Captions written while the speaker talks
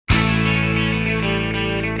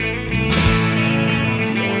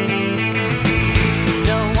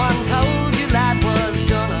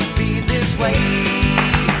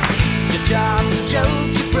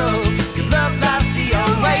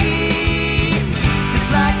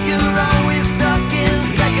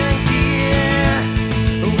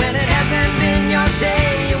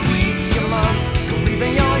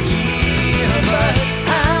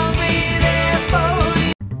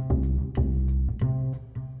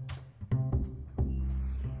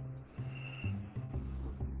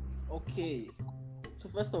Okay. So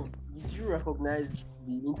first off, did you recognize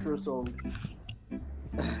the intro song?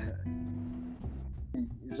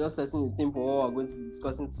 It's just setting the theme for what we're going to be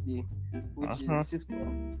discussing today, which is Uh-huh.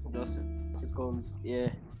 sitcoms. Just sitcoms. Yeah.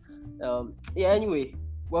 Yeah. Anyway,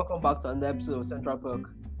 welcome back to another episode of Central Perk.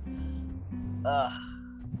 Uh,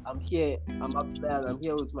 I'm here. I'm up there, and I'm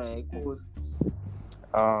here with my co-hosts.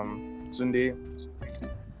 Sunday, All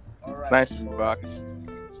it's right. nice to be All back. right.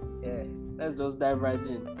 Yeah. Let's just dive right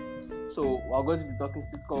in. So we're going to be talking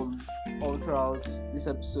sitcoms all throughout this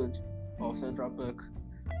episode of Central Perk,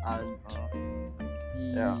 and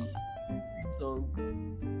Yeah. the song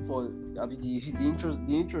for the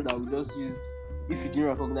intro that we just used. If you didn't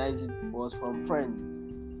recognize it, was from Friends,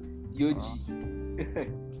 the OG,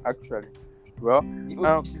 Actually, well, the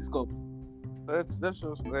OG sitcom. let's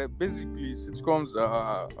just basically sitcoms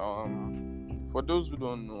are for those who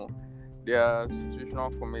don't know, they are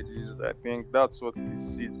situational comedies. I think that's what the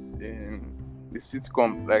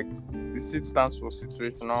sitcom, like the sit stands for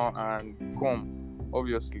situational, and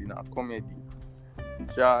obviously now comedy.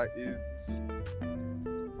 It's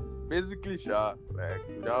basically like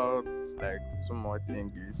without like so much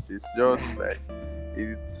English. It's just like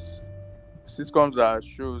it's sitcoms are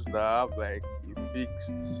shows that have like a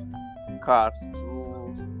fixed cast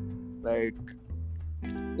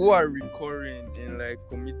who are recurring in like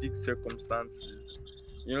comedic circumstances.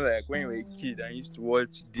 You know, like when you were a kid and used to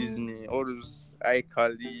watch Disney, all those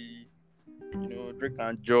iCarly, Drake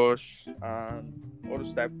and Josh, and all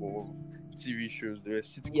those type of TV shows. They were Yeah,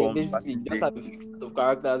 sitcoms back basically in the just day. have a fixed set of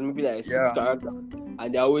characters, maybe like six Yeah, characters,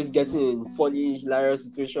 and they're always getting in funny, hilarious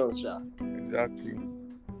situations. Sha. exactly.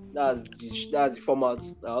 That's the format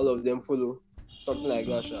that all of them follow, something like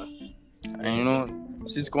that. Sha. And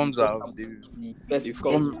sitcoms Just have the best they've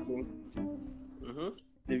sitcoms. come Mm-hmm.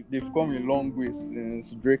 they've come a long way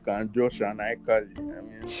since Drake and Josh and iCarly. I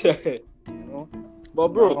mean, But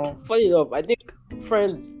bro, now funny enough, I think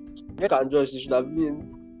Friends, Drake and Josh, they should have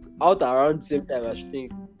been out around the same time. I should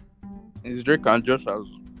think. is Drake and Josh as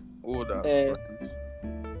old as Uh,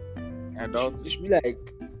 I doubt it it. should be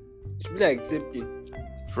like the same thing.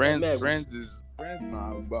 Friends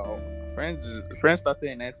now about Friends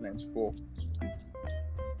started in 1994.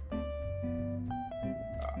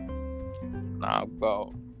 Nah,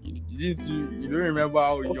 about you don't remember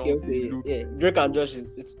how young Okay, they look. yeah. Drake and Josh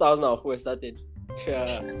is it's 2004 it started.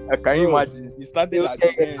 Yeah. Can you Bro, imagine? It started at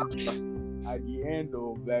yeah, the end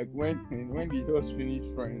of like when they just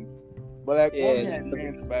finished Friends. But like what me I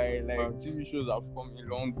meant by like TV shows have come a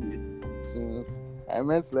long way since. I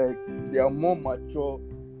meant like they are more mature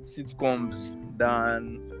sitcoms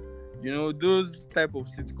than those type of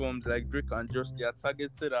sitcoms like Drake and Josh. They are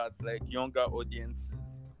targeted at like younger audiences,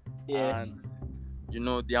 yeah. and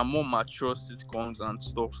they are more mature sitcoms and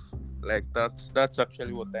stuff like that. That's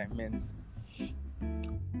actually what I meant.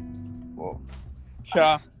 Well,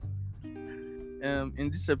 in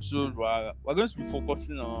this episode, we're going to be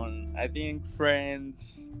focusing on, I think,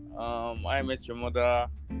 Friends, I Met Your Mother,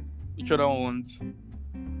 each other ones,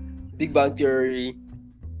 Big Bang Theory,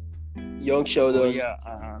 Young oh Sheldon.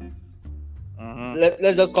 yeah,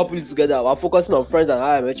 Let's just couple it together. We're focusing on Friends and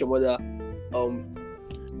How I Met Your Mother.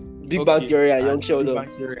 Big Bang Theory and Young Sheldon. Big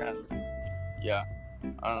Bang Theory yeah.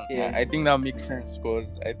 Yeah. I think that makes sense because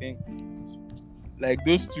I think like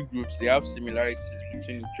those two groups, they have similarities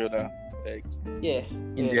between each other, like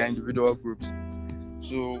in their individual groups.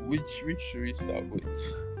 So which should we start with?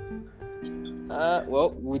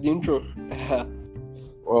 Well, with the intro.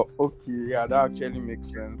 Well, okay, yeah, that actually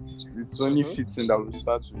makes sense. It's only fitting that we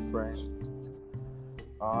start with Friends.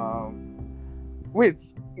 Wait,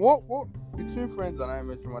 what between Friends and I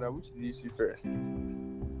Met Your Mother, which did you see first?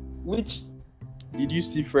 Which did you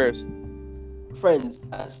see first? Friends.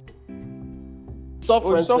 Saw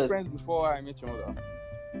Friends you saw first. Friends before I Met Your Mother?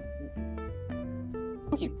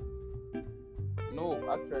 No,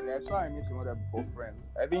 actually, I saw I Met Your Mother before Friends.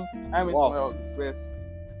 I think I Met Your Mother was the first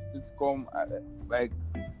sitcom, like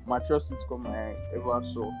mature sitcom I ever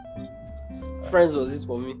saw. Friends was it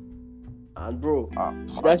for me, and bro,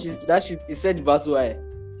 that shit. It said the battle eye.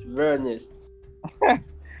 To be very honest. I'm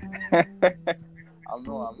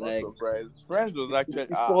not surprised. Friends was actually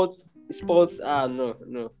sports.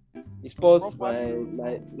 No. It sports my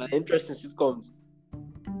interest in sitcoms.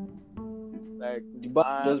 Like the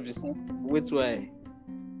battle just be wait why.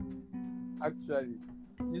 Actually,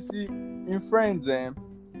 you see, in Friends, they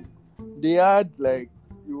had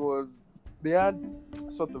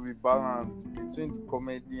sort of a balance between the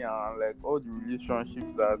comedy and like all the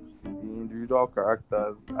relationships that the individual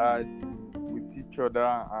characters had with each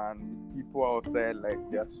other and with people outside like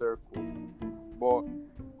their circles. But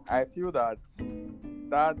I feel that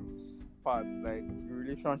that part, like the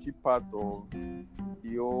relationship part of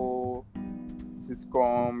the whole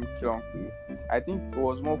sitcom chunky, I think it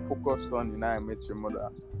was more focused on in I Met Your Mother.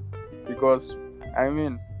 Because I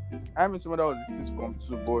mean, I Met Your Mother was a sitcom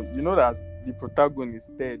too, but you know that the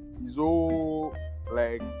protagonist Ted, his whole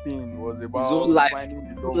like thing was His own about life.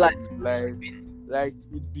 finding the love Life. of his life. Like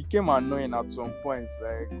it became annoying at some point.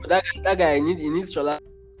 Like But that guy, he needs Shola.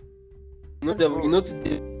 You know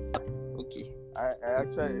today. Okay. I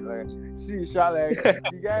actually like see Sha, like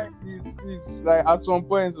the guy is like at some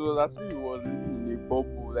point it was as if he was living in a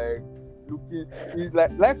bubble, like looking. It's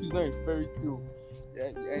like life is not a fairy tale.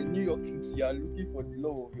 And New York City, you are looking for the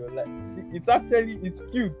love of your life. See, it's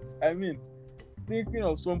cute. I mean, thinking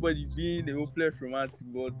of somebody being a hopeless romantic,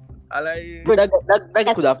 but I like. Bro, that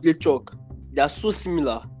guy could have played Chuck. They are so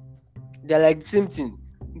similar. They are like the same thing.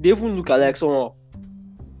 They even look alike somehow.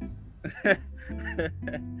 I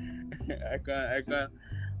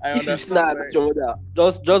If you've seen that,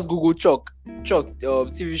 like, just Google Chuck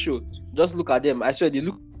TV show. Just look at them. I swear they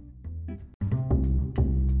look.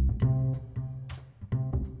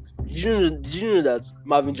 Did you know that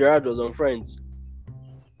Marvin Gerard was on Friends?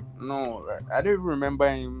 No, like, I don't even remember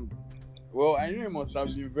him. Well, I know he must have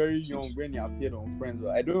been very young when he appeared on Friends,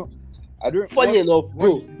 but I don't. Funny enough,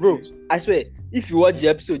 bro, I swear, if you watch the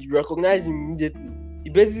episode, you recognize him immediately. He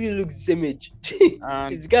basically looks the same age.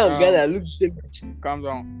 It's the kind of guy that looks the same age. Calm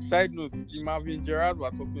down. Side note: the Marvin Gerard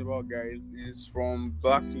we're talking about, guys, is from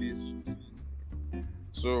Blacklist.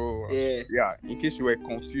 So yeah, in case you were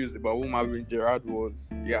confused about who Marvin Gerard was,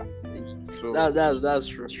 yeah. So that's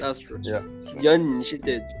true. That's true. Yeah. It's the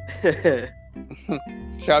uninitiated.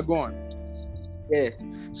 Shall go on. Yeah.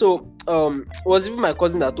 So it was even my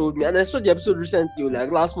cousin that told me, and I saw the episode recently,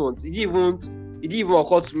 like last month. It didn't even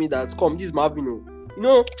occur to me that this is Marvin. You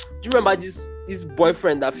know, do you remember this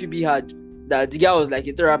boyfriend that Phoebe had? That the guy was like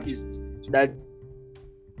a therapist. That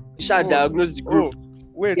she had diagnosed the group.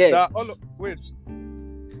 Wait, yeah.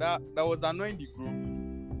 That was annoying the group.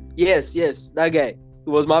 Yes, that guy. It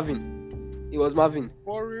was Marvin.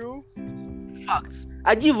 For real? Facts.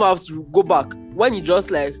 I didn't even have to go back. When my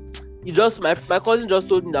cousin just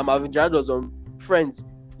told me that Marvin Gerard was on Friends.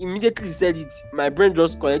 Immediately said it. My brain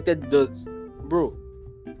just connected the dots. Bro.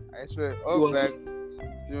 I swear.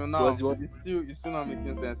 Till now, it's still not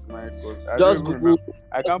making sense in my head. Just Google.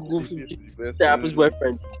 I can't believe it's the therapist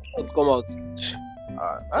boyfriend. Let's come out.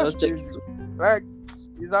 That's check it. Like,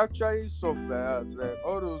 it's actually soft like that. Like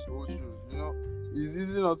all those old shows, you know, it's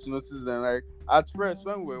easy not to notice them. Like at first,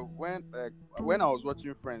 when I was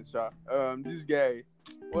watching Friends, this guy,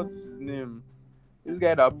 what's his name? This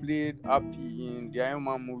guy that played Happy in the Iron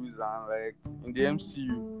Man movies and like in the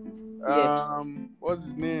MCU. What's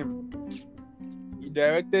his name? He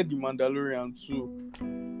directed The Mandalorian too.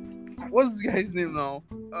 What's this guy's name now?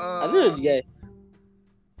 I don't know the guy.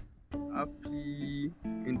 Happy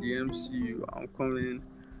in the MCU. I'm coming.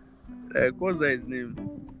 Like, what's that his name?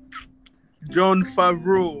 Jon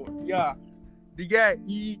Favreau. Yeah, the guy.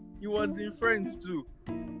 He was in Friends too.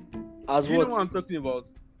 As you what? You know what I'm talking about?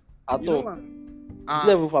 At all. It's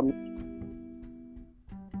never familiar.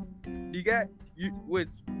 The guy.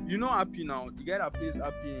 You know Happy now? The guy that plays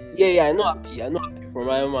Happy. Yeah, I know Happy from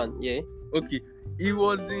Iron Man. Yeah. Okay, he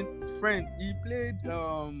was in Friends. He played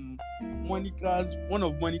one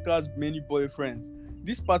of Monica's many boyfriends.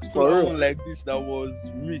 This particular one like this that was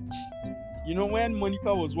rich. You know, when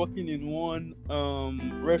Monica was working in one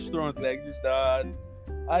restaurant like this that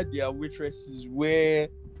had their waitresses wear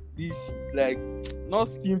these like not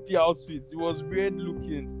skimpy outfits. It was weird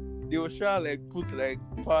looking. They were trying like put like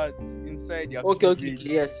parts inside their Okay.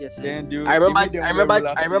 Yes. I remember the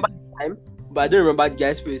time, but I don't remember the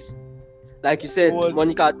guy's face. Like you said,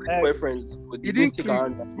 Monica had boyfriends, but he didn't stick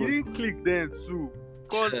around. He didn't click then too.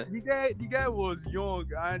 Cause the guy was young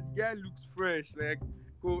and the guy looked fresh. Like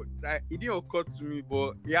it didn't occur to me,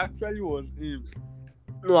 but he actually was him.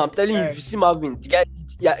 No, I'm telling you, if you see Marvin, the guy,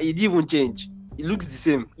 he didn't even change. He looks the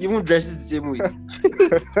same. He even dresses the same way.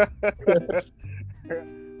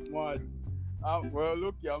 Man, well,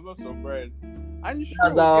 look, I'm not surprised. And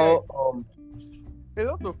that's how a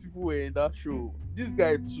lot of people were in that show. This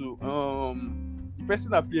guy too. The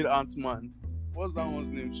person that played Ant-Man. What's that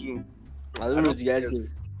one's name too? I don't know the guy's name.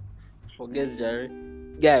 Forget Jerry.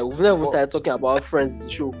 Yeah, we've never started talking about Friends,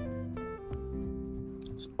 the show.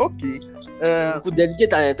 Okay. We could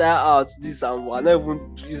dedicate an entire hour to this and we're not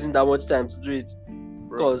even using that much time to do it.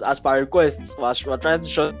 Because as per requests, we're trying to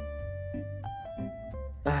shut.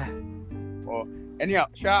 Anyhow,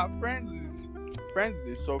 Friends Friends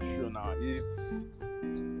is a soft show now. It's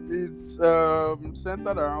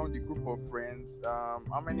centered around the group of friends.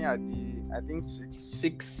 How many are the? I think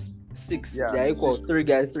six. Six. Yeah, They're equal. six. 3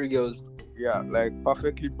 guys, 3 girls. Yeah, like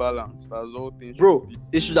perfectly balanced. That's all things. Bro, should be.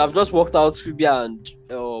 they should have just worked out Phoebe and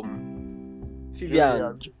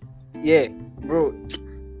yeah, bro.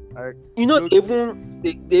 Like, You know, they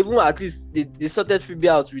even at least they sorted Phoebe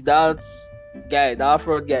out with that guy, that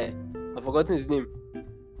fraud guy. I've forgotten his name.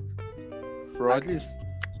 fraud. At least,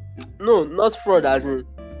 no, not fraud. As in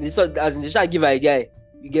they should give her a guy.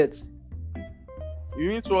 You get? You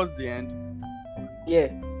mean towards the end?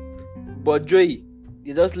 Yeah. But Joey,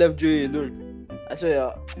 they just left Joey alone. I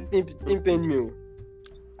swear, it pained me.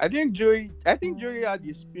 I think Joey had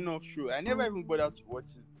a spin-off show. I never even bothered to watch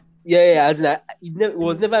it. Yeah. As in, it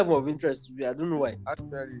was never even of interest to me. I don't know why.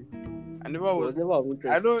 Actually, I It never was was. never of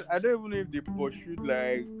interest. I don't even know if they pursued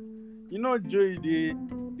like, Joey.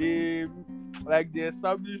 They like they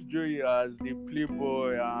established Joey as a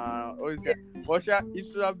playboy and all this. But it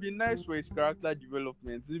should have been nice for his character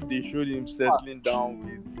development if they showed him settling down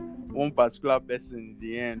with one particular person in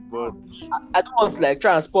the end. But I don't want to like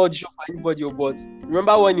try and spoil the show for anybody, but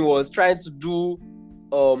remember when he was trying to do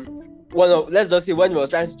let's just say when he was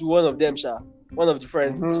trying to do one of them, one of the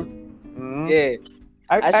friends. Yeah.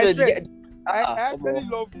 I swear actually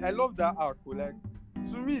love that arc. Like,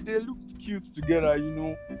 to me, they looked cute together,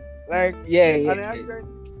 Like, yeah. And I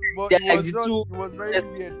actually, but They're it was very weird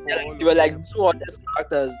for all they were of like them. 2 honest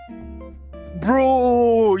characters.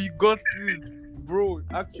 Bro, you got it, bro.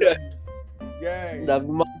 Actually, yeah. That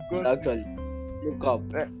you got actually. Look up.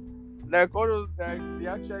 like all those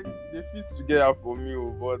they fit together for me,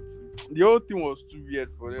 but the whole thing was too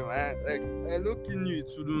weird for them. I looked knew it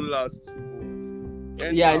wouldn't last.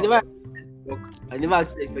 Yeah, I never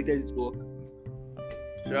actually expected it to work.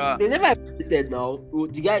 Sure. They never expected now.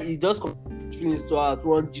 The guy, he just feelings to her, to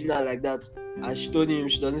one Gina like that, and she told him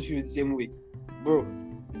she doesn't feel the same way, bro.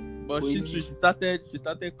 But she started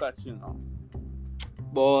catching now.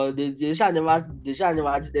 But they shall never did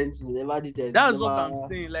anything. They never did anything. That's what I'm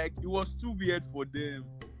saying. Like, it was too weird for them.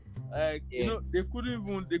 Like, they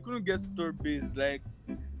couldn't get to third base. Like,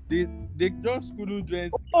 they just couldn't do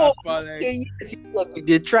anything. As far like, yes,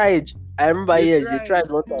 they tried. I remember. They tried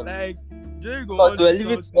one time. Like, Joey go on leave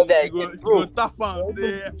it together again, go tap and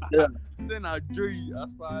say na Joey,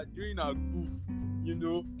 as far Joey na goof,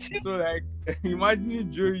 So like,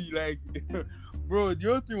 imagine Joey like, bro, the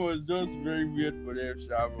whole thing was just very weird for them,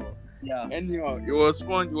 bro. Yeah. Anyhow, it was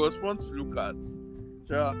fun. It was fun to look at.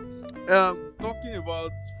 Sure. Talking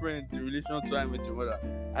about friends in relation to How I Met Your Mother,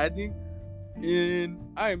 I think in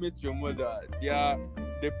How I Met Your Mother, their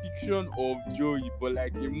depiction of Joey, but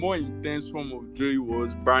like a more intense form of Joey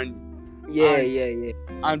was Barney. Yeah.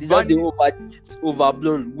 And Barney, it's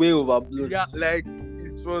overblown, way overblown. Yeah, like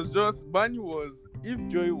it was just Barney was, if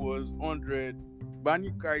Joey was 100,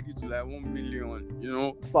 Barney carried it to like 1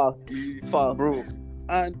 million, Facts, bro.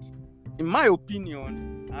 And in my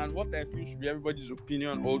opinion, and what I feel should be everybody's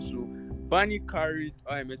opinion also, Barney carried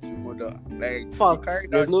How I Met Your Mother. Like, facts.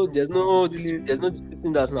 There's no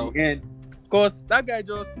disputing that now. And because that guy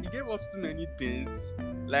he gave us too many things,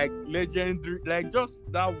 like legendary, like just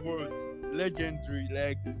that word, legendary,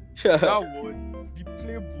 like that word, the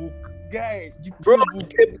playbook, guy, the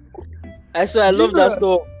playbook. I swear, I love that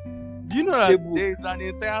stuff. Do you know that there's an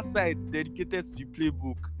entire site dedicated to the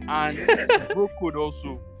playbook and bro code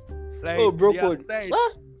also? Like, bro code.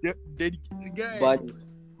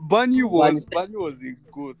 Bunny was a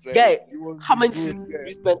goat. Like, guy, how many seasons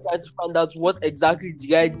you spent trying to find out what exactly the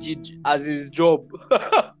guy did as his job?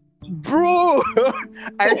 Bro,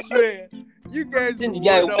 I swear, you guys the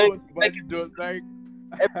guy what Bunny does, like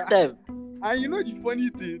every time. And the funny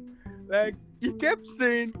thing, like, he kept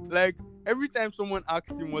saying, like, every time someone asked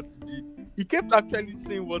him what he did, he kept actually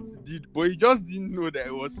saying what he did, but he just didn't know that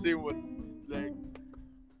he was saying what he did. Like,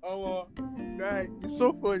 oh, guy, it's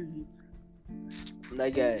so funny.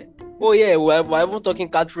 That guy. Oh yeah, we're even talking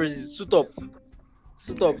catchphrases. Suit up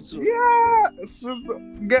too. Yeah,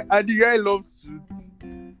 and the guy loves suits.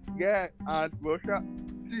 Yeah, and Russia.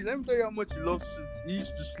 See, let me tell you how much he loves suits. He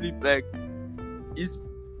used to sleep like his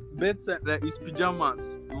bedtime, like his pajamas.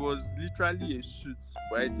 It was literally a suit,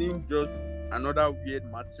 but I think just another weird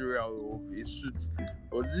material of a suit,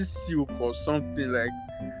 or this silk or something like.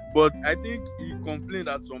 But I think he complained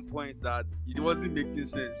at some point that it wasn't making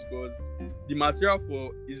sense because the material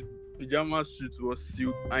for his pajama suit was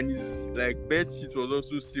silk and his like bed sheet was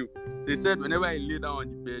also silk. They said whenever he lay down on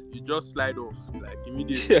the bed, you just slide off like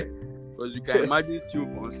immediately because you can imagine silk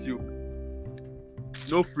on silk,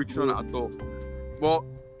 no friction at all. But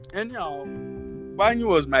anyhow, Barney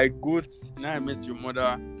was my goat. Now I Met Your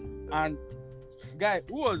Mother. And guy,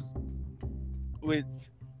 who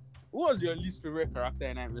was your least favorite character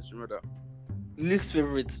in I Met Your Mother? Least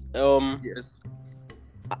favorite. Yes.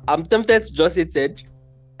 I'm tempted to just say Ted.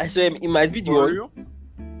 I swear it might be the For one. real?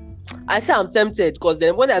 I say I'm tempted because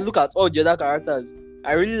then when I look at all the other characters,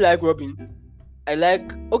 I really like Robin. I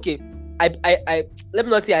like I let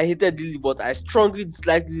me not say I hated Lily, but I strongly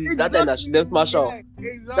disliked Lily that time that she left Marshall. Yeah,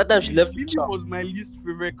 exactly. That time she left Lily Marshall. was my least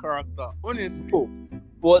favorite character, honestly. Oh,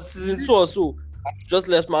 but season 2 or so, I just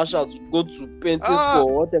left Marshall to go to painting school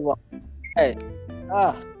or whatever. Hey,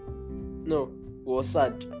 no, it was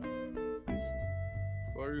sad.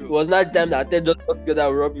 For real. It was not the time that Ted just got together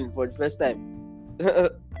with Robin for the first time.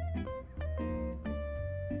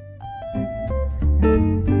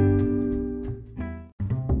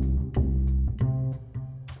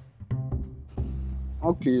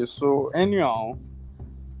 Okay, so anyhow,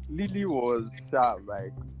 Lily was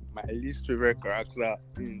like my least favorite character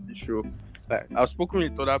in the show. Like I've spoken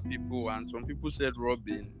with other people, and some people said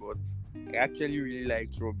Robin, but I actually really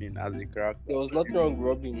liked Robin as a character. There was nothing wrong with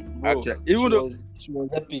Robin, bro. Actually, even though she was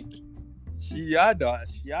epic. she had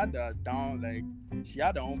a down, like she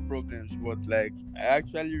had her own problems, but like I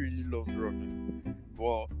actually really loved Robin.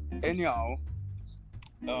 But anyhow,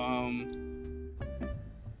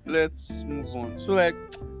 let's move on. So like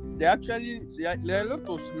there are a lot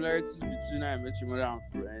of similarities between I Met Your Mother and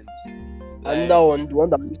Friends. And that one, the one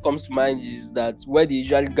that comes to mind is that where they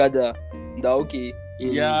usually gather, in Friends,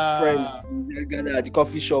 they usually gather at the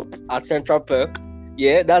coffee shop at Central Park.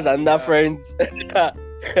 Yeah, that's another Friends. yeah.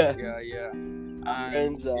 And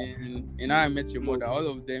Friends, in How I Met Your Mother, all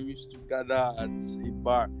of them used to gather at a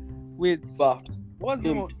bar. Wait, bar. what's the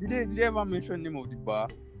name of, did they ever mention the name of the bar?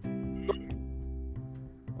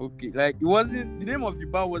 Okay, like it wasn't, the name of the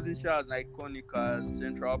bar wasn't sure as iconic as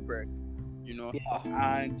Central Park, you know.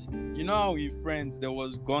 Yeah. And you know how in Friends there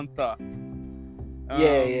was Gunter.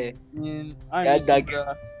 Yeah. In I Met Your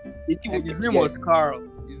Mother, his name was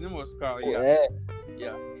Carl.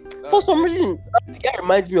 Yeah. For some reason, that guy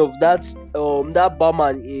reminds me of that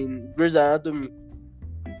barman in Grey's Anatomy.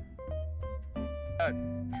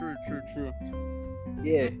 True.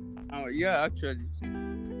 Yeah. Yeah, actually.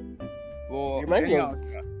 Well, Reminds me of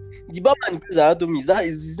the barman in Grey's Anatomy. Is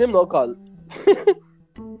his name not Carl?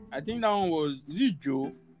 I think that one was. Is it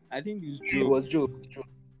Joe? I think it's Joe. It was Joe.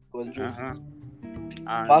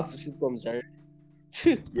 Back to sitcoms, right?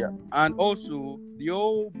 Yeah, and also the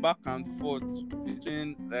whole back and forth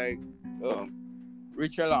between like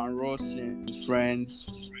Rachel and Ross in Friends.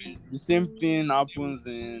 The same thing happens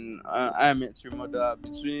in I Met Your Mother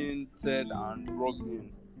between Ted and Robin.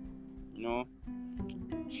 You know,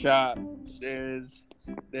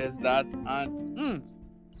 there's that, and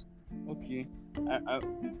okay.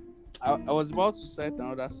 I was about to cite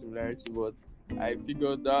another similarity, but I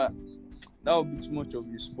figured that would be too much of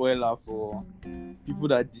a spoiler for people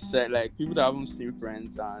that decide, like people that haven't seen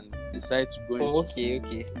Friends and decide to go into. Okay.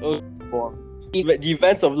 The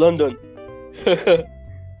events of London.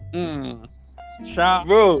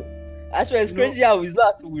 Bro, I swear it's crazy how it's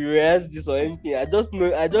not we rehearsed this or anything. I just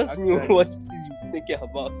knew what it is you were thinking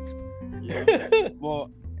about. Yeah. But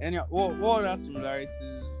anyhow, what other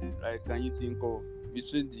similarities like can you think of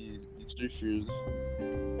between the two shows?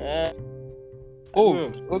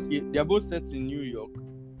 Okay, they're both set in New York.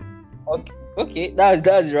 Okay, that's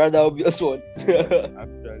the rather obvious one.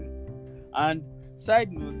 Actually, and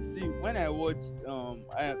side note, see, when I watched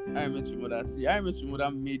I Met Your Mother, I Met Your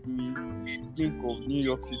Mother made me think of New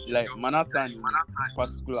York City, like Manhattan in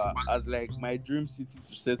particular, as like my dream city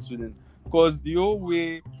to settle in, because the whole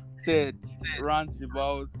way Ted rants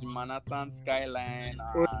about the Manhattan skyline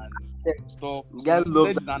and stuff. Ted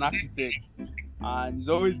is an architect, and he's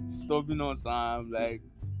always disturbing us, and like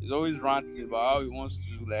he's always ranting about how he wants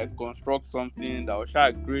to like construct something that will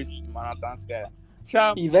grace the Manhattan skyline.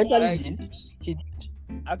 He eventually did. He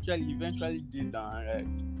eventually did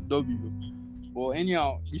W. But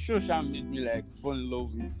anyhow, the show made me like fall in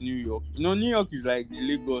love with New York. You know, New York is like the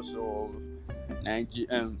Lagos of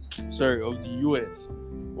of the US.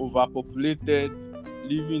 Overpopulated,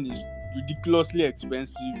 living is ridiculously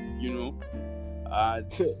expensive, you know.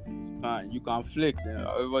 And you can flex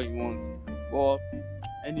however you want. But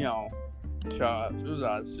anyhow, those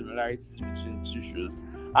are similarities between the two shows.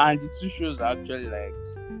 And the two shows are actually like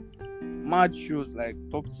mad shows, like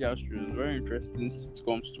top tier shows, very interesting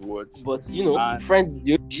sitcoms to watch. But you know, Friends is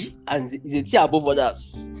the OG and it's a tier above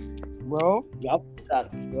others. Well, you have that.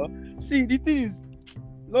 Well, see, the thing is,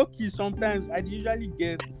 lucky sometimes I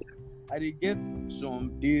get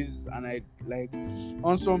some days, and I like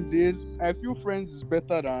on some days I feel Friends is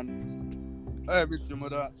better than I Met Your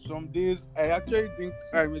Mother. Some days I actually think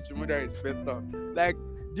I Met Your Mother is better. Like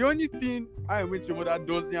the only thing I Met Your Mother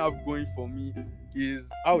doesn't have going for me is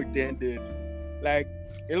how it ended. Like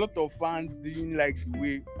a lot of fans didn't like the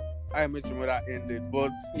way I Met Your Mother ended,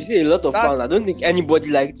 but You see a lot of fans. that's I don't think anybody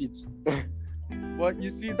liked it. but you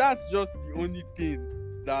see that's just the only thing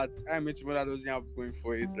that I Met Your Mother doesn't have going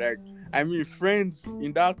for it. Like I mean, Friends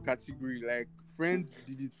in that category, like Friends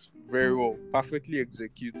did it very well, perfectly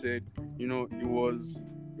executed. It was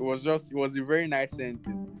a very nice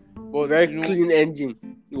ending. But Very clean engine.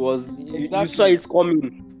 It was you saw exactly. it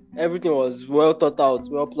coming. Everything was well thought out,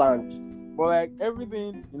 well planned. But like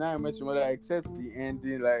everything in I Met Your Mother except the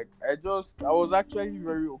ending, like I was actually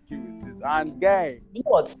very okay with it. And guy, You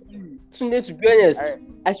know what? see, Tunde, to be I honest,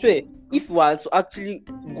 I swear, if we were to actually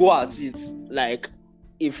go at it like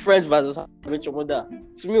a Friends versus How I Met Your Mother,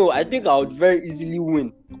 to me, I think I would very easily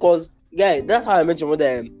win. Because, guy, that's How I Met Your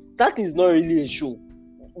Mother. That is not really a show.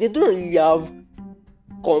 They don't really have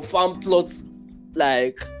confirmed plots.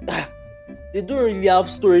 Like, they don't really have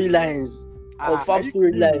storylines. are Confirmed you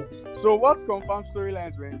kidding me? storylines. So what's confirmed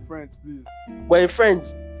storylines were in Friends, please? When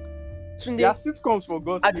Friends, They are Tunde, sitcoms for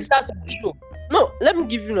God's at the sake. start of the show. No, let me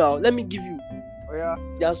give you now. Let me give you. Oh yeah.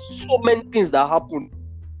 There are so many things that happen.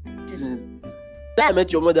 Seasons. When I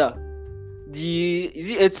Met Your Mother,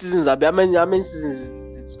 is it 8 seasons? How many seasons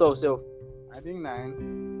is stuff? So I think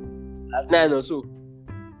 9. like 9 or so.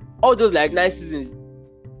 All those like 9 seasons,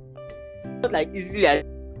 not like easily like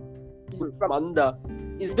from another.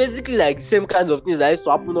 It's basically like the same kinds of things that used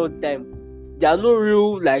to happen all the time. There are no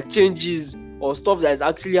real like changes or stuff that is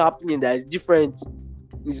actually happening that is different.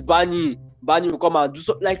 It's Barney. Barney will come and do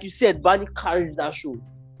so. Like you said, Barney carried that show.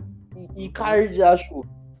 He carried that show.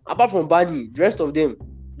 Apart from Barney, the rest of them,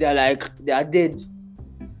 they are dead.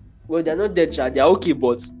 Well, they're not dead, they're okay,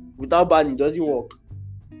 but without Barney, it doesn't work.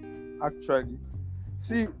 Actually.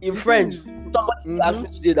 See, In Friends, somebody asked me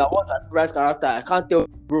today that what's my favorite character. I can't tell,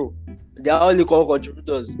 bro. They are all equal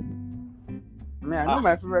contributors. Man, I know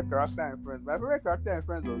my favorite character in Friends. My favorite character in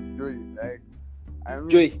Friends was Joey. Like, I mean,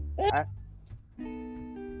 Joey.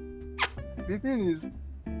 The thing is,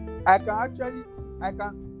 I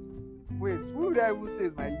can wait. Who would I even say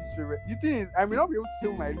is my least favorite? The thing is, I may not be able to say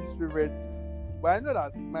who my least favorite is, but I know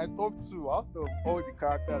that my top 2 out of all the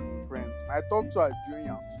characters in Friends, my top 2 are Joey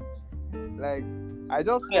and Phoebe. Like, I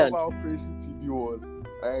just love how crazy Phoebe was.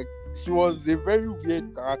 Like, she was a very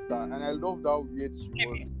weird character, and I loved how weird she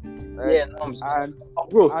was. Like, Yeah, and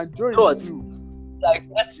bro, and Joey too. Like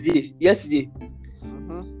yesterday,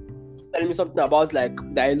 telling me something about like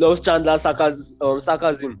that he loves Chandler's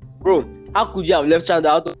sarcasm. Bro, how could you have left Chandler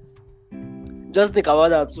out of... Just think about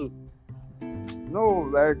that too. No,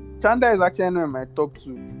 like Chandler is actually not in my top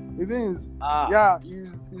 2. The thing is, yeah,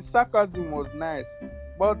 his sarcasm was nice,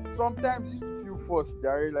 but sometimes he used to feel forced.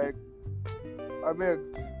 They're like, I beg.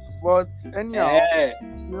 But anyhow,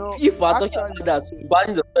 you know, if we're talking about that, so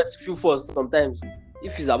Barney the first few forced sometimes.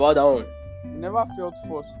 If it's about that one, he never felt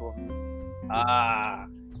forced for me.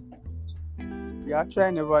 He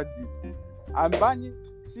actually never did. And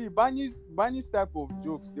Barney's type of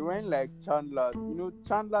jokes, they weren't like Chandler. You know,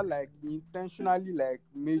 Chandler like he intentionally like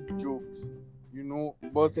made jokes, you know.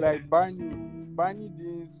 But like Barney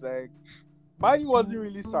didn't like. Barney wasn't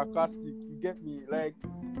really sarcastic. You get me? Like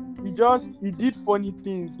he did funny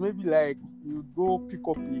things. Maybe like you go pick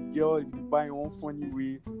up a girl in Dubai in one funny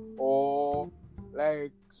way, or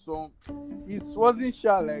like some. It wasn't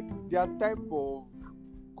sure like their type of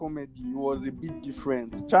comedy was a bit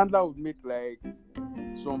different. Chandler would make like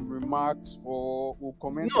some remarks or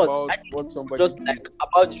comment about what somebody just did. Like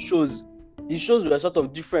about the shows. The shows were sort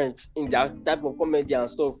of different in their type of comedy and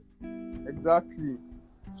stuff. Exactly.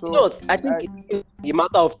 So I think it's a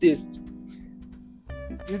matter of taste.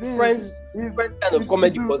 Friends kind of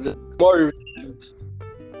comedy was more revealed.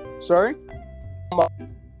 Sorry?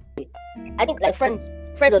 I think like Friends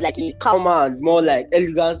was like a calmer and more like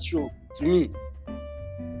elegant show to me.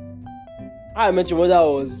 How I Met Your Mother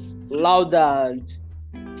was louder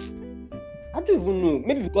and I don't even know.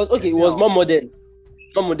 Maybe because it was more modern.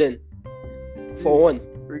 More modern. For one.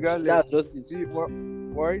 Regardless, that's just it. See, we're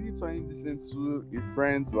already turning this into a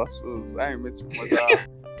Friends versus I Met Your Mother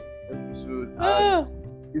episode.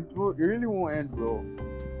 It really won't end well.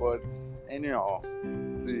 But anyhow,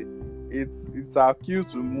 see, it's our cue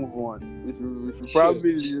to move on. We should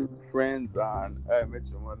probably leave Friends and I Met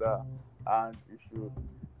Your Mother, and we should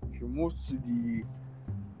move to the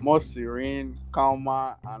more serene,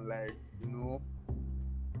 calmer, and like, you know,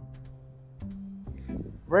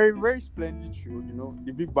 very, very splendid show, you know,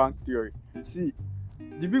 The Big Bang Theory. See,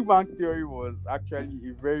 The Big Bang Theory was actually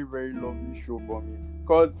a very, very lovely show for me,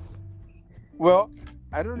 because Well,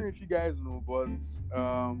 I don't know if you guys know, but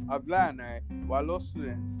Abla and I were law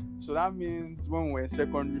students. So that means when we were in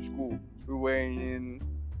secondary school, we were in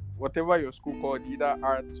whatever your school called, either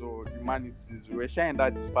arts or humanities. We were sharing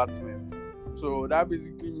that department. So that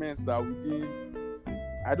basically meant that we didn't.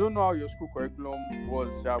 I don't know how your school curriculum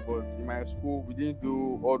was, yeah, but in my school we didn't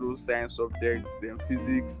do all those science subjects, then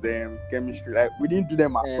physics, then chemistry. Like we didn't do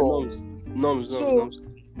them at all. So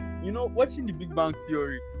watching the Big Bang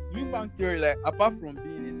Theory. Big Bang Theory, like apart from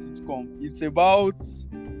being a sitcom, it's about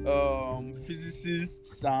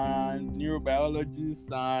physicists and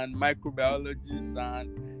neurobiologists and microbiologists, and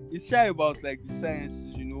it's shy about like the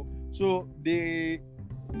sciences. So they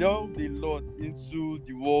delved a lot into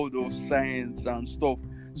the world of science and stuff.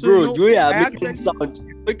 So Bro, the way I I'm actually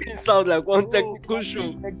making it sound like one technical and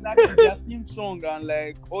show. exactly their theme song and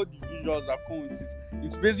like all the visuals that come with it.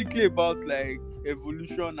 It's basically about like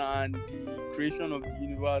evolution and the creation of the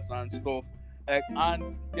universe and stuff. Like,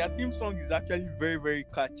 and their theme song is actually very, very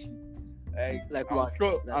catchy. Like I'm what?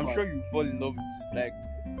 sure Like I'm what? sure you fall in love with it. Like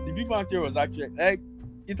the Big Bang Theory was actually like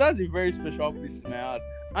it has a very special place in my heart.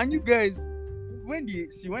 And you guys, when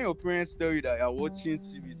your parents tell you that you're watching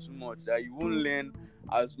TV too much, that you won't learn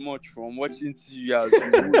as much from watching TV as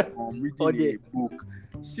you would from reading a book.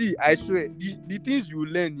 See, I swear, the things you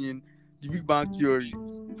learn in the Big Bang Theory,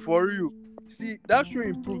 for real. See, that show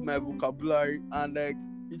improved my vocabulary, and like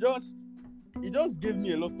it just gave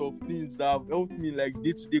me a lot of things that have helped me like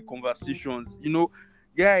day-to-day conversations.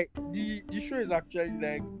 Yeah, the show is actually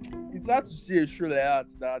like it's hard to see a show like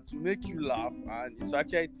that to make you laugh and it's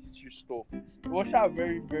actually teach you stuff. It was actually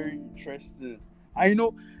very, very interesting. I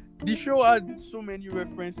know the show has so many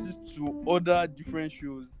references to other different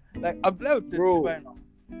shows. Like I'm glad to testify now.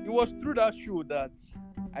 It was through that show that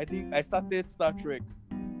I think I started Star Trek.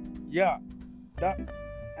 Yeah, that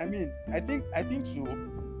I think so.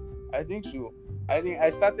 I think so. I think I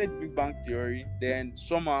started Big Bang Theory, then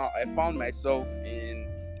somehow I found myself in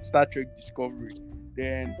Star Trek Discovery.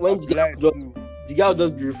 Then When the guy would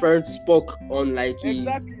just be referring to Spock on like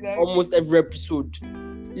exactly like almost every episode.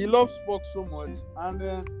 he loves Spock so much, and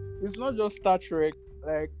then it's not just Star Trek,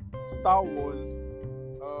 like Star Wars,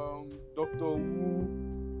 Doctor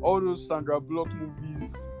Who, all those Sandra Bullock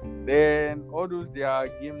movies, then all those their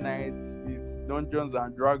game nights with Dungeons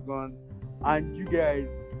and Dragons, and you guys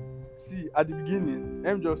see at the beginning.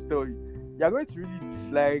 Let me just tell you, you're going to really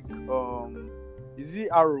dislike is it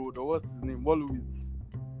Arrow or what's his name, Wolowitz?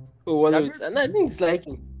 Oh, Wolowitz, and I think it's like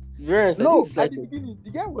him. Very No, honest, I at think the beginning,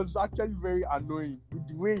 the guy was actually very annoying with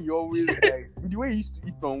the way he always with the way he used to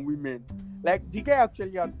hit on women. Like the guy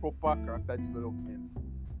actually had proper character development.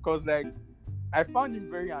 Cause like I found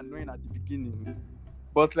him very annoying at the beginning,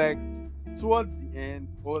 but like towards the end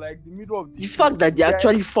or like the middle of the fact that they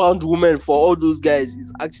actually found women for all those guys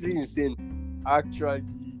is actually insane. Actually,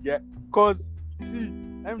 yeah. Cause see,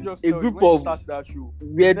 let me just a tell group you, when of you start that show,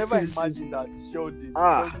 weird never physicists. imagine that Sheldon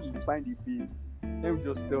will find a babe. Let me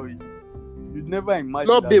just tell you. You'd never imagine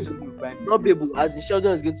not that babe, Sheldon will find not babe, as in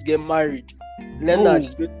Sheldon is going to get married. Leonard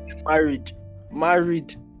is going to get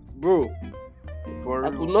married, bro. For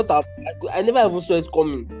real. I could not have. I never even saw it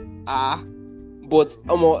coming. But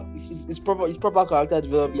it's proper character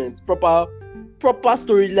development, it's proper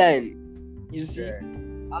storyline. You see,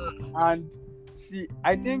 and see,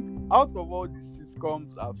 I think out of all the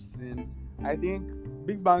sitcoms I've seen, I think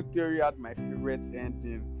Big Bang Theory had my favorite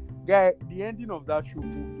ending. Guy, the ending of that show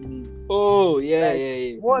moved me. Oh yeah, like,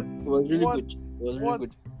 yeah. What? It was really good. It was really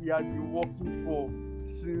good. He had been working for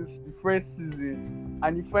since the first season,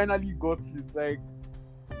 and he finally got it. Like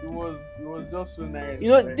it was just so nice. You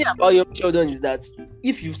know, the thing about Young Sheldon is that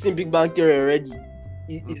if you've seen Big Bang Theory already,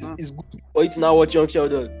 it's good for you to now watch Young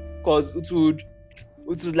Sheldon, because it would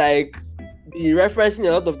like be referencing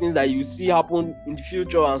a lot of things that you see happen in the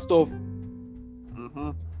future and stuff,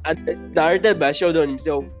 and narrated by Sheldon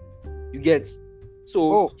himself. You get,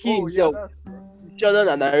 so he himself,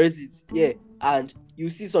 Sheldon narrates it, yeah, and you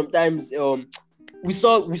see sometimes we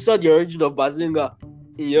saw the origin of Bazinga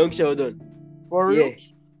in Young Sheldon. For real?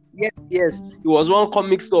 Yes. It was one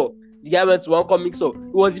comic store. The guy went to one comic store.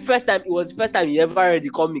 It was the first time he ever read the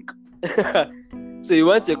comic. So he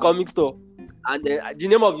went to a comic store, and the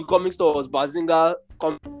name of the comic store was Bazinga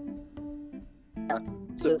Comic.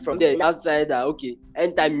 So from there, he decided that okay,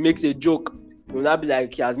 anytime he makes a joke, he will not be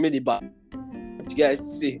like he has made a bad. You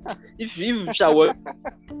guys say if you shall watch,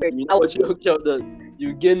 you now watch Young Sheldon,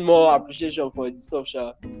 you gain more appreciation for the stuff,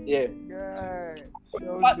 shall. Yeah.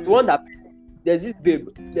 The one that there's this babe,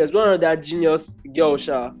 there's one other genius girl,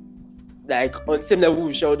 like on the same level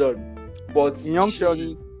with Sheldon, but in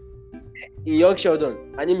Young Sheldon,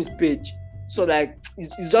 her name is Paige. So like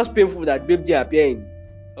it's just painful that Babe didn't appear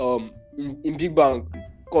in Big Bang,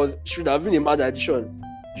 because should have been a mad addition.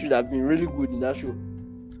 Should have been really good in that show.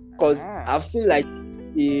 Because I've seen like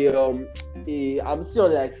I'm still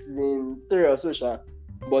on like season 3 or so,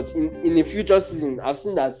 but in the future season, I've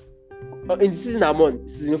seen that in the season I'm on,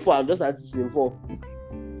 season 4, I'm just at season 4.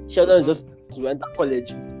 Sheldon is just to enter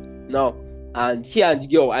college now, and he and the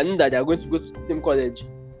girl, I know that they're going to go to the same college.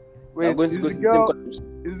 Wait, going to go to the same college.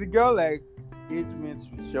 Is the girl like age mates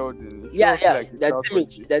with Sheldon? Yeah, like that's same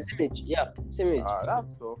age. Yeah, same age.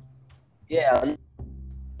 That's so. Yeah,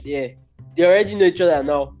 they already know each other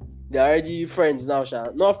now. They're already friends now,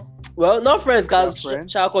 not friends, cause you know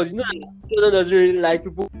Sheldon doesn't really like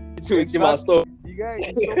people with him and stuff. The guy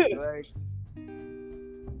is so, like,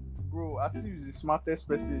 bro, I see he's the smartest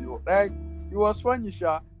person. Like, it was funny,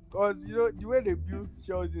 because you know the way they built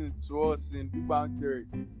Sheldon to us in Big Bang Theory,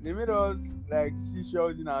 they made us like see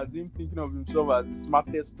Sheldon as him thinking of himself as the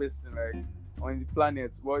smartest person like on the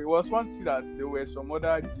planet. But it was fun to see that there were some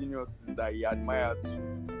other geniuses that he admired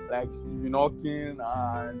too, like Stephen Hawking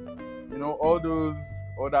and you know all those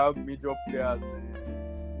other major players.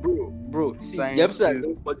 Bro, see the episode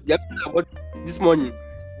about this morning.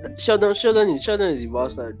 Sheldon is a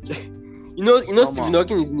bastard. you know Stephen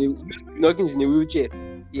Hawking is in a wheelchair.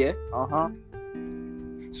 Yeah.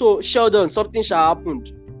 So Sheldon, something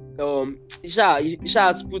happened. He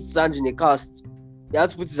had to put his hand in a cast.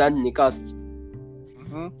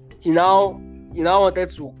 He now wanted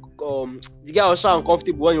to the guy was so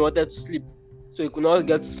uncomfortable when he wanted to sleep, so he could not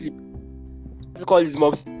get to sleep. Let's call his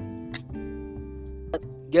mom.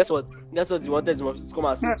 Guess what? He wanted his mom to come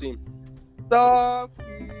and sing to him. Soft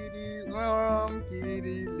kitty, mom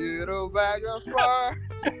kitty, little bag of fur.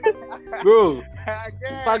 Bro,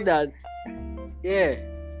 the fact that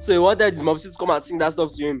so he wanted his mom to come and sing that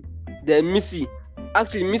stuff to him. Then Missy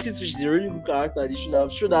too, she's a really good character. They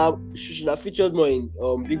should have featured more in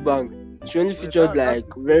Big Bang. She only featured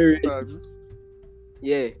like very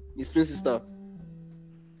his twin sister.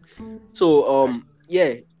 So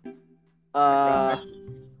I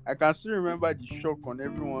can still remember the shock on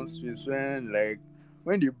everyone's face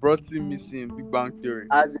when they brought in Missy in Big Bang Theory.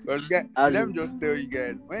 Let me just tell you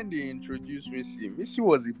guys, when they introduced Missy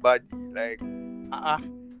was a baddie. Like,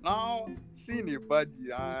 now seeing a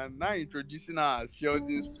baddie and now introducing her as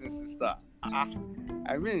Sheldon's twin sister. I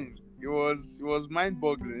mean, it was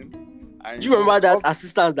mind-boggling. Do you remember that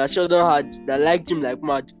assistant that Sheldon had that liked him like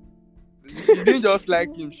mad? She didn't just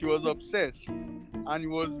like him; she was obsessed, and it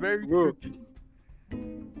was very creepy.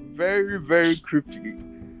 Very, very creepy.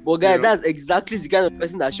 But guys, that's exactly the kind of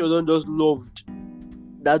person that Sheldon just loved.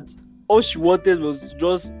 That all she wanted was to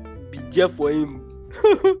just be there for him.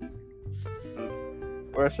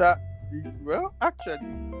 Well, actually.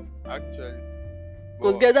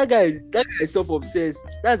 Because guys, that guy is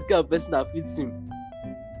self-obsessed. That's the kind of person that fits him.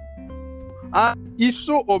 And he's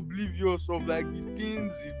so oblivious of like the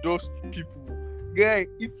things he does to people. Guy,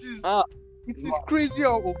 it is crazy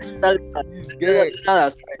how oblivious he is. Guy.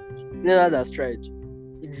 That's right.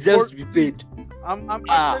 It deserves to be paid. I'm of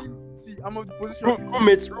the position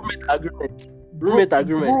roommate agreement. Bro,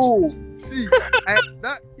 see,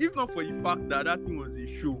 that if not for the fact that thing was a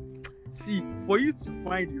show, see, for you to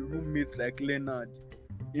find a roommate like Leonard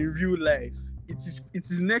in real life, it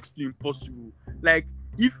is next to impossible. Like,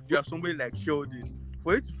 if you are somebody like Sheldon,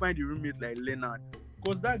 for you to find a roommate like Leonard,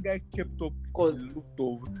 because that guy kept up with the look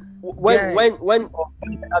of when Leonard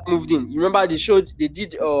moved in, you remember they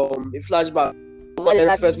did a flashback when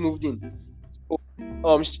Leonard first moved in.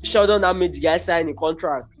 Sheldon now made the guy sign a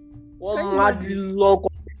contract. One madly long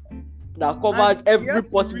contract that covered every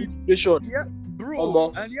possible situation. Yeah,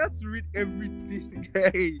 bro, and you have to read everything.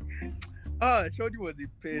 Sheldon was a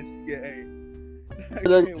pest, guy.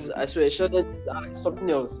 I swear, Sheldon is something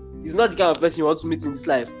else. He's not the kind of person you want to meet in this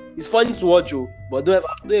life. He's funny to watch, but don't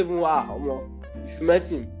even if you met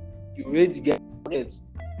him, you really get it.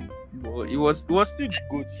 But it was still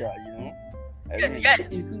good, you know. The guy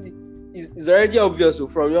is already obvious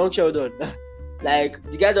from young Sheldon. Like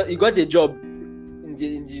the guy, he got a job in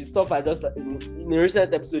the stuff I just in the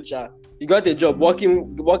recent episode. He got a job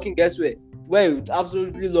working. Guess where he would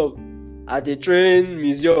absolutely love, at a train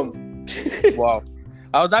museum. Wow,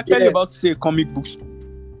 I was actually about to say comic books.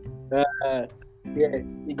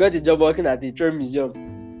 He got a job working at the train museum.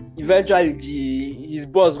 Eventually, his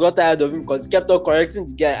boss got tired of him because he kept on correcting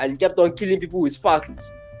the guy and he kept on killing people with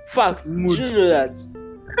facts. Did you know that?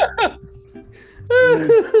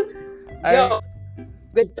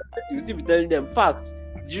 You still be telling them facts.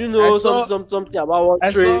 Did you know something about one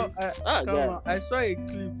train? I saw a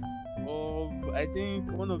clip of, I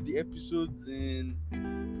think, one of the episodes in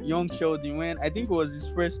young Sheldon when I think it was his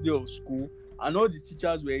first day of school, and all the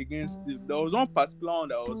teachers were against him. There was one particular one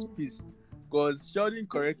that was pissed because Sheldon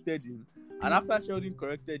corrected him, and after Sheldon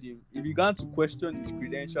corrected him, he began to question his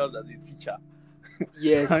credentials as a teacher.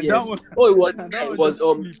 Yes, And yes. that was, Oh, it was. and Yeah, that it was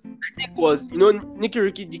was. just flipped. I think it was. Nicky,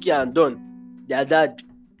 Ricky, Dicky, and Don. Their dad.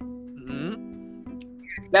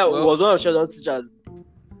 That was one of Sheldon's teachers.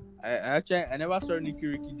 I never saw Nicky,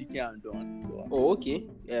 Ricky, Dicky, and Don. So. Oh, okay.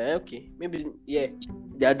 Yeah, okay. Maybe, yeah.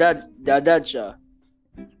 Their dad,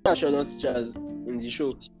 Sheldon's teachers in the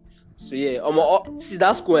show. So yeah, see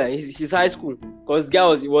that school, his high school, because the guy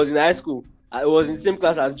was in high school. I was in the same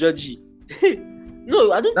class as Georgie.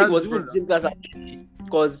 No, I don't think it was even in the same class as Georgie,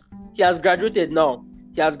 because he has graduated now.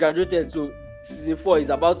 So season 4 is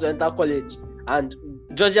about to enter college, and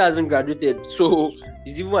Georgie hasn't graduated, so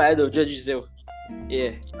he's even ahead of Georgie himself.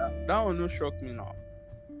 Yeah. That one no shock me now.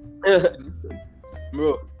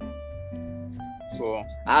 Bro. So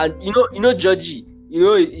And you know Georgie,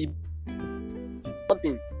 he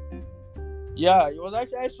something. yeah, it was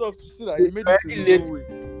actually soft to see that he made it to the way.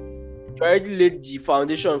 He already laid the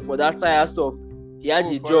foundation for that tire stuff. He had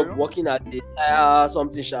a job working at a tire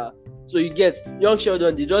something So you get young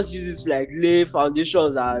Sheldon, they just use it to like lay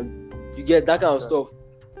foundations, and you get that kind of stuff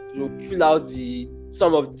to fill out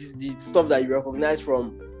some of the stuff that you recognize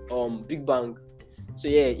from Big Bang. So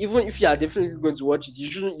yeah, even if you are definitely going to watch it,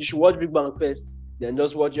 you should watch Big Bang first, then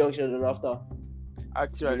just watch Young Sheldon after.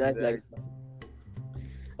 Actually, nice, like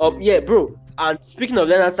yeah, bro. And speaking of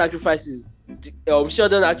Leonard sacrifices,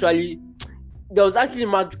 Sheldon actually, there was actually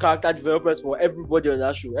mad character development for everybody on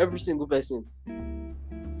that show, every single person.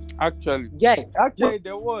 Actually,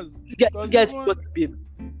 there was. This guy got babe.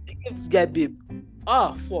 He gave this guy babe.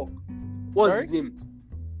 Ah, fuck. What's his name?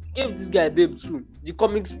 He gave this guy babe too. The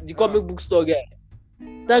comic book store guy.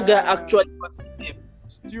 That guy actually got babe.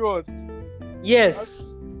 Stuart.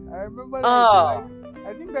 Yes. I remember that.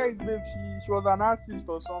 I think that his babe, she was an artist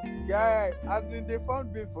or something. Yeah, as in they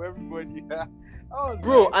found babe for everybody.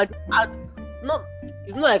 Bro, nice. and no,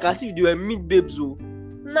 it's not like as if they were meat babes, oh.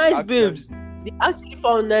 Nice actually. Babes. They actually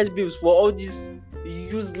found nice babes for all these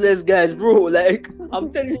useless guys, bro. Like,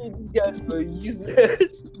 I'm telling you, these guys were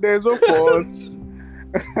useless. There's no faults.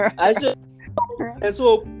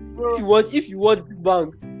 So if you watch Big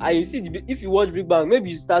Bang and you see if you watch Big Bang, maybe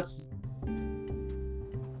you start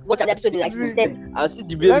watch an episode in like season 10 and see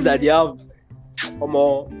the babes that they have.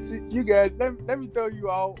 See, you guys, let me tell you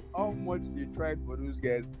how much they tried for those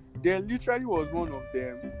guys. There literally was one of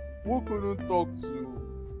them who couldn't talk to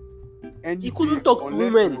anything. He couldn't talk to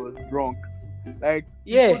women. He was drunk. Like,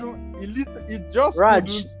 yeah, he just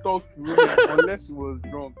couldn't talk to women unless he was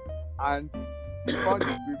drunk. And he found a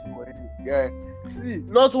babe for any guy. See,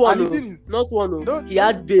 not one. He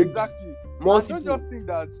had babes. Exactly. Multiple. I don't just think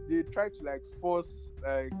that they try to like force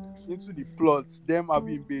like into the plot them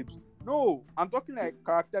having babes. No, I'm talking like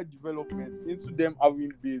character development into them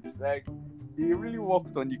having babes. Like, they really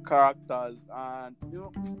worked on the characters, and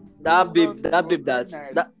that babe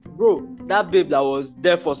that was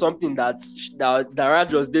there for something that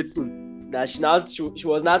Raj was dating. That she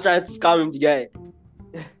was now trying to scam him, the guy.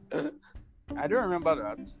 I don't remember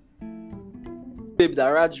that. Babe that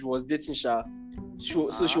Raj was dating, so she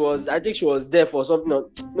was. I think she was there for something,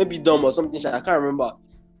 maybe dumb or something. I can't remember.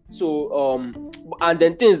 So and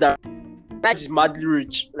then things that Raj is madly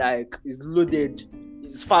rich, like he's loaded.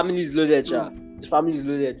 His family is loaded, His family is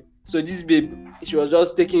loaded. So this babe, she was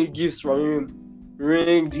just taking gifts from him.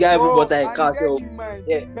 Ring, the guy even bought her a car. So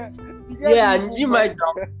yeah, and you might.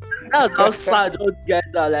 That's how sad all the guys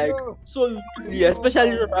are, like so lonely,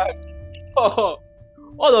 especially Raj.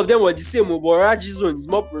 All of them were the same, but Raj's one is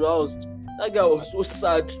more pronounced. That guy was so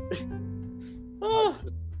sad.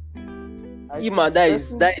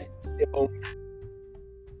 That is.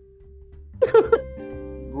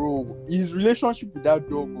 Bro, his relationship with that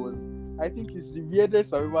dog was, I think, it's the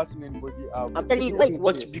weirdest I've ever seen anybody have. I'm telling you, when you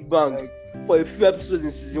watch Big Bang for a few episodes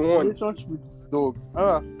in season 1, relationship with the dog.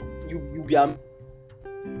 You be one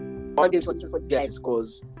day for this guys,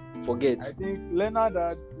 cause forget. I think Leonard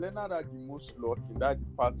had the most luck in that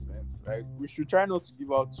department. Like, we should try not to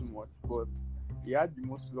give out too much, but he had the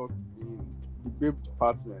most luck in the babe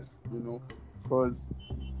department, because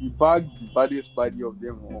he bagged the baddest body of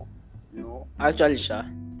them all, Actually, Sha.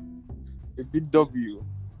 A big W.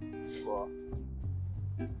 But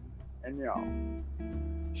anyhow,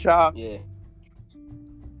 Sha. Yeah.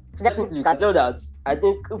 So definitely, you can tell that. I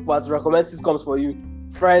think if I had to recommend Sitcoms for you,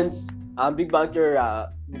 Friends and Big Bang Theory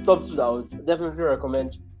are the top 2 that I would definitely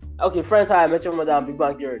recommend. Okay, Friends, How I Met Your Mother, and Big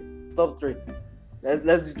Bang Theory, top 3. Let's do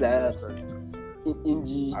it like that. In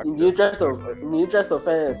the interest of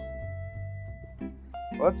fairness.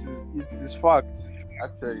 What is it is facts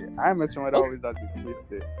actually. I met someone that Okay. always has a place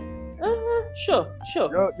there. Sure.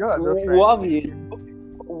 You're just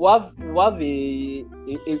We'll have trying to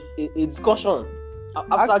a discussion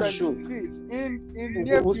after the show. see, in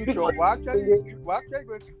near We'll future, speak on we're actually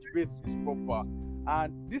going to debate this proper,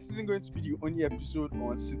 and this isn't going to be the only episode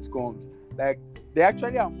on sitcoms. Like, there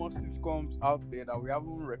actually are more sitcoms out there that we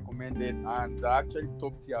haven't recommended and they're actually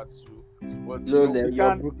top tier too. But No, we then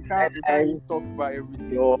can't Brooklyn really talk about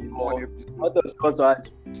everything in one episode. What else you want to add?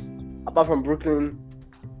 Apart from Brooklyn,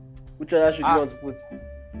 which other should you want to put?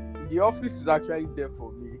 The Office is actually there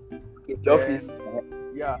for me. The Office.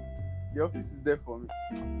 Yeah, The Office is there for me.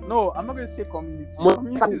 No, I'm not going to say Community. Modern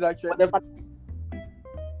Community is actually... Modern Family.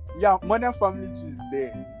 Yeah, Modern Family 2 is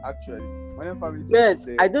there, actually. Modern Family 2 Yes, is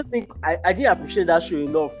there. I don't think I didn't appreciate that show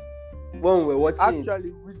enough when we were watching.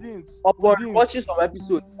 Actually, we didn't. Watching some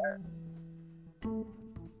episodes.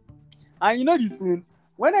 And you know the thing,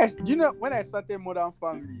 when I started Modern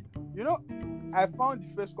Family, I found the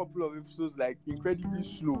first couple of episodes like incredibly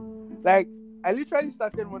slow. Like, I literally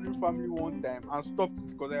started Modern Family one time and stopped it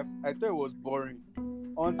because I thought it was boring.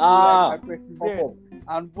 Until I persevered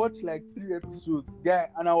and watched like 3 episodes,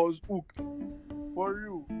 and I was hooked. For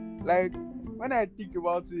real. Like, when I think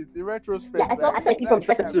about it, in retrospect, Yeah, I saw a clip from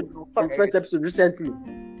first episode recently.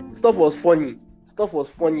 Stuff was funny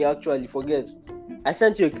actually. Forget. I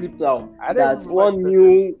sent you a clip now. That one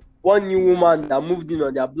new woman that moved in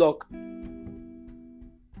on their block.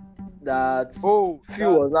 That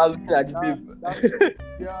Phil was now looking at the babe.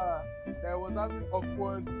 Yeah, that was having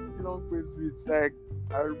awkward long face with like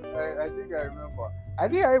I think I remember. I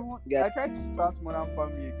tried to start Modern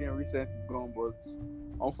Family again recently gone, but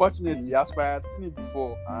unfortunately as I had seen it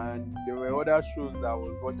before and there were other shows that I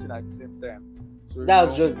was watching at the same time. So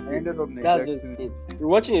I ended up neglecting it.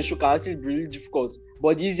 Rewatching a show can actually be really difficult,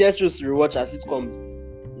 but the easiest shows to rewatch as sitcoms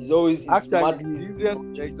is always actually the easiest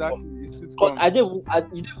exactly is sitcoms. You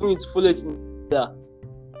don't need to follow it in there.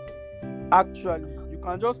 Actually, you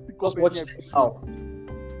can just pick up watch any it episode. now.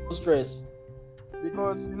 No stress.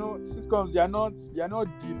 Because sitcoms they are not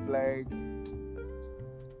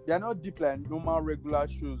deep like normal regular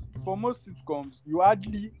shows. For most sitcoms, you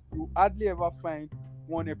hardly ever find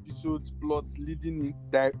one episode's plot leading in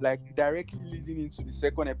directly leading into the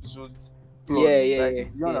second episode's plot. Yeah.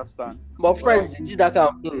 You understand? But friends, did that kind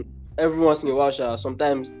of thing every once in a while,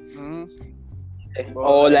 sometimes. Mm-hmm.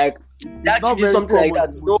 Or like that you do something like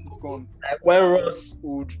that. Like when Ross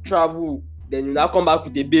would travel, then you now come back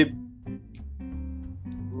with a babe.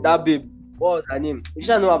 That babe, what was her name? You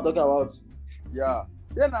should know what I'm talking about. Yeah.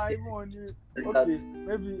 Then I even only okay,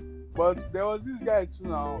 maybe, but there was this guy too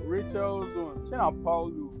now, Rachel's own. She and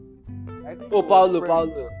Paulo. I think. Oh, Paulo.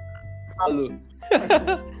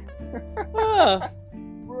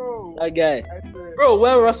 Bro. That guy. Bro,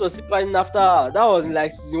 when Ross was sleeping after her, that was in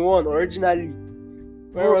like season 1 originally.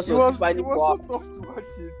 When Ross was sleeping for her. It was so tough to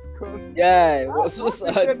watch it because it was so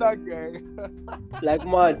sad. That guy. Like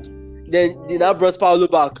mad. Then they now brought Paulo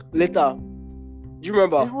back later. Do you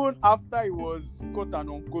remember? Even after he was quote and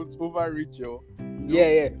unquote over Rachel.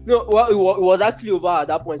 Yeah. No, well, it was actually over at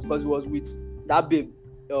that point because it was with that babe.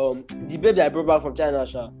 The babe that I brought back from China,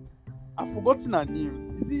 Sha. I've forgotten her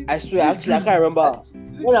name. I swear, actually, I can't remember.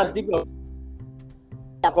 When I'm thinking of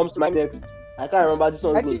that comes to my next, I can't remember this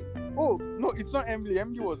one. Oh no, it's not Emily.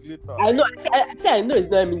 Emily was later. I know. I know it's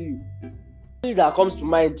not Emily. Emily that comes to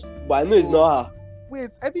mind, but I know it's not her.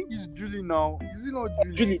 Wait, I think it's Julie now. Is it not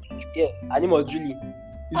Julie? Julie, yeah, her name was Julie.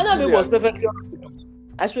 And that babe was perfectly.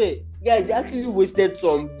 I swear, yeah, they actually wasted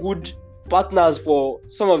some good partners for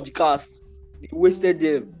some of the cast. They wasted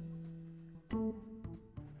them.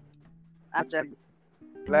 Actually,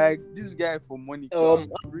 like this guy for Monica.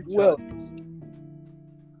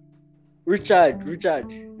 Richard,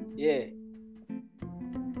 yeah.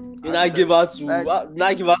 You now give out to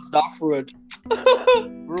that fraud,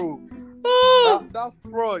 bro. That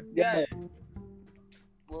fraud, yeah.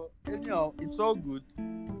 Well, anyhow, it's all good.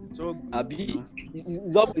 Abi,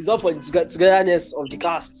 it's all for the togetherness of the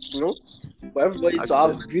cast, for everybody to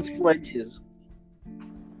have beautiful edges.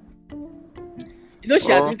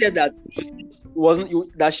 She admitted that it wasn't she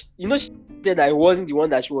said that it wasn't the one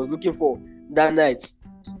that she was looking for that night.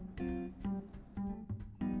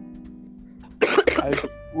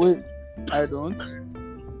 I don't.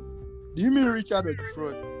 Do you mean Richard or the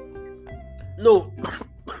fraud? No.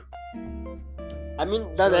 I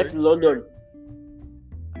mean that night in London.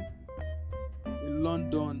 In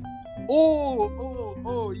London.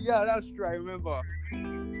 Oh, yeah, that's true. I remember.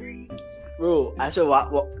 Bro, I said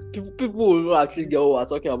what people will actually get what we're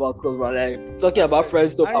talking about because we're like talking about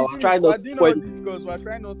friends stuff. We're trying not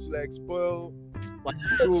to spoil But the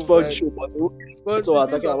let's show, spoil the like, show, but because that's what the we're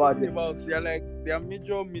things talking we're about talking there. about, they're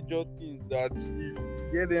major things that if you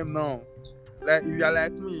get them now, like if you're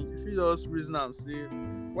like me, if you just reason and say,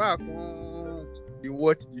 why I can't they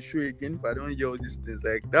watch the show again if I don't hear all these things?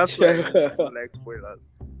 Like that's why I really don't like spoilers.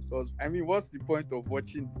 Because I mean, what's the point of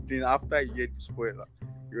watching the thing after you hear the spoiler?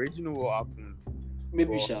 You already know what happens.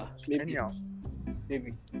 Maybe, But Sha. Maybe. anyhow,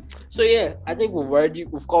 Maybe. So yeah, I think we've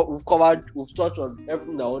covered, we've touched on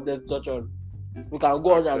everything I wanted to touch on. We can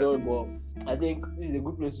go on and actually. on, but I think this is a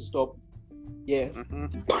good place to stop. Yeah.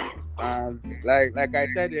 Mm-hmm. And like I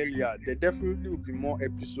said earlier, there definitely will be more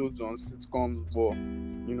episodes on sitcoms, but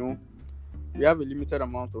you know, we have a limited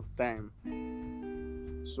amount of time.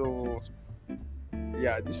 So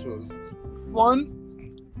yeah, this was fun,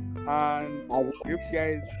 and As we hope you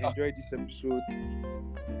guys enjoyed this episode,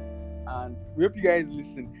 and we hope you guys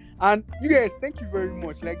listen. And you guys, thank you very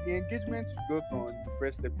much. Like the engagement we got on the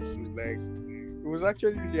first episode, like it was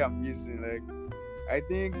actually really amazing. Like I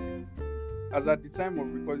think as at the time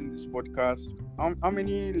of recording this podcast, how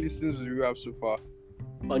many listens do you have so far?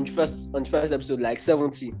 on the first episode, like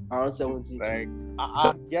 70, around 70. Like,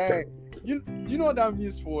 yeah, do you know what that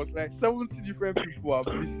means for us? Like 70 different people have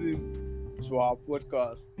listened to our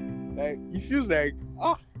podcast. Like it feels like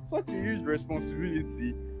such a huge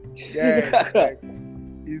responsibility. Yeah, like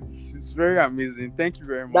it's very amazing. Thank you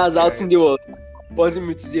very much. That's how guys. Tunde was buzzing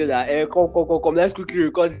me today. That come, let's quickly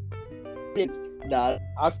record it. That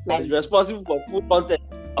Actually, is responsible for full content.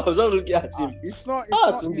 I was just looking at him. it's not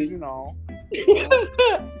easy now. You know?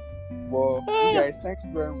 But you guys, thank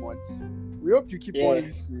you very much. We hope you keep on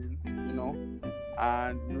listening, you know,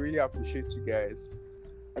 and we really appreciate you guys.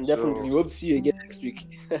 And definitely hope to see you again next week.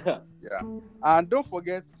 Yeah. And don't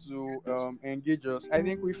forget to engage us. I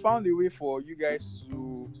think we found a way for you guys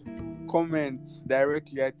to comment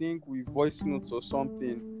directly. I think with voice notes or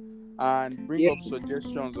something, and bring up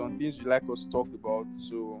suggestions on things you like us to talk about.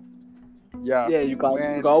 So yeah, you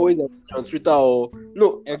can always on Twitter or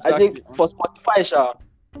no. Exactly. I think for Spotify,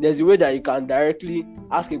 there's a way that you can directly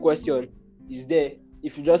ask a question. It's there.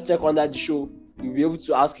 If you just check under the show, you'll be able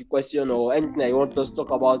to ask a question or anything that you want us to talk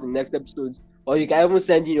about in the next episode. Or you can even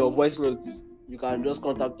send in your voice notes. You can just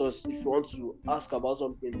contact us if you want to ask about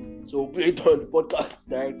something. So we'll play it on the podcast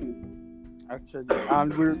directly. Actually,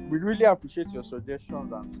 and we really appreciate your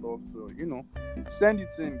suggestions and stuff. So you know, send it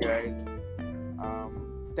in, guys.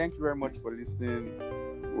 Thank you very much for listening.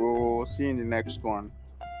 We'll see you in the next one.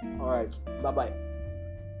 All right. Bye-bye.